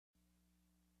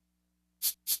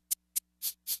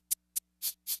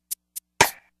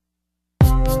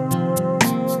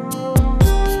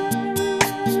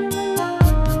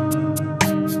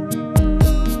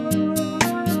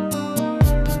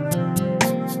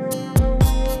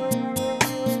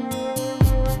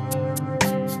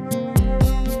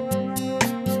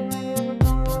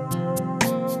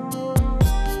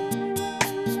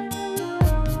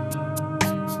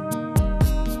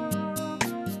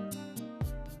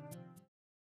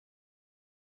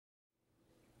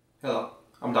Hello,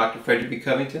 I'm Dr. Frederick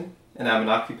Covington, and I'm an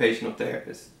occupational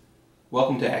therapist.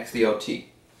 Welcome to Ask the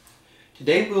OT.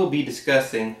 Today we'll be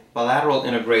discussing bilateral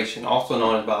integration, also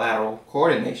known as bilateral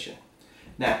coordination.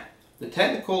 Now, the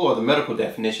technical or the medical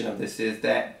definition of this is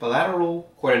that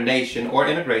bilateral coordination or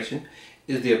integration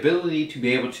is the ability to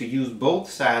be able to use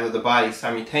both sides of the body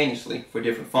simultaneously for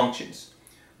different functions.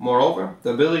 Moreover,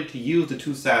 the ability to use the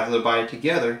two sides of the body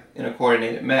together in a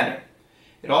coordinated manner.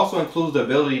 It also includes the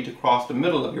ability to cross the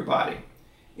middle of your body.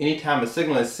 Anytime a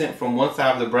signal is sent from one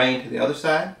side of the brain to the other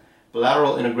side,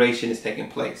 bilateral integration is taking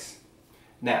place.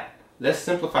 Now, let's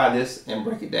simplify this and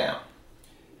break it down.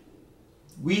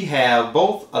 We have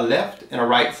both a left and a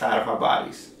right side of our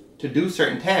bodies. To do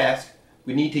certain tasks,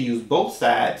 we need to use both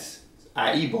sides,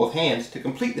 i.e. both hands, to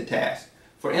complete the task.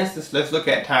 For instance, let's look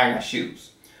at tying our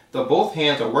shoes. Though both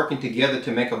hands are working together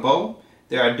to make a bow,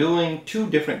 they are doing two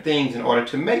different things in order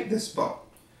to make this bow.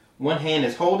 One hand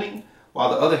is holding,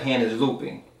 while the other hand is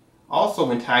looping. Also,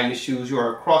 when tying your shoes, you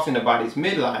are crossing the body's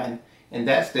midline, and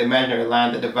that's the imaginary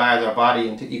line that divides our body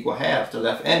into equal halves, the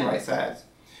left and right sides,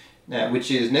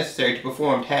 which is necessary to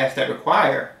perform tasks that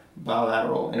require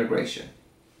bilateral integration.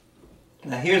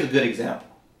 Now, here's a good example.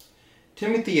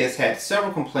 Timothy has had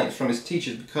several complaints from his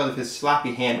teachers because of his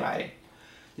sloppy handwriting.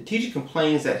 The teacher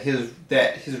complains that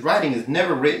his writing is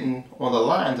never written on the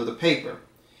lines of the paper.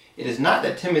 It is not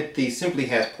that Timothy simply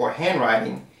has poor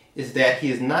handwriting, it's that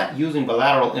he is not using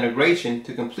bilateral integration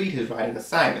to complete his writing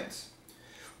assignments.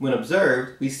 When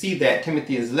observed, we see that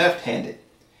Timothy is left-handed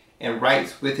and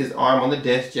writes with his arm on the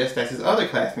desk just as his other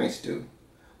classmates do.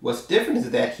 What's different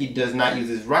is that he does not use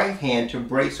his right hand to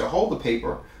brace or hold the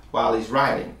paper while he's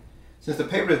writing. Since the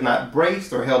paper is not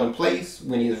braced or held in place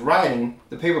when he is writing,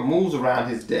 the paper moves around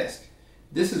his desk.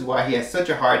 This is why he has such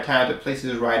a hard time to place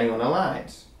his writing on the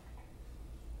lines.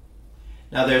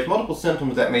 Now, there's multiple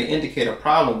symptoms that may indicate a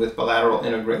problem with bilateral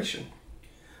integration.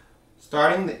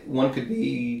 Starting, one could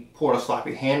be poor or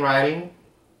sloppy handwriting,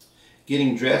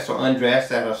 getting dressed or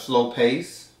undressed at a slow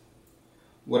pace,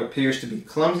 what appears to be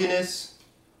clumsiness,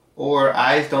 or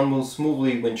eyes don't move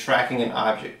smoothly when tracking an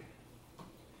object.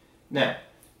 Now,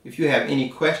 if you have any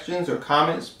questions or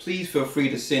comments, please feel free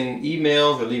to send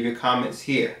emails or leave your comments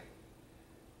here.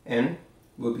 And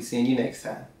we'll be seeing you next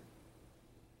time.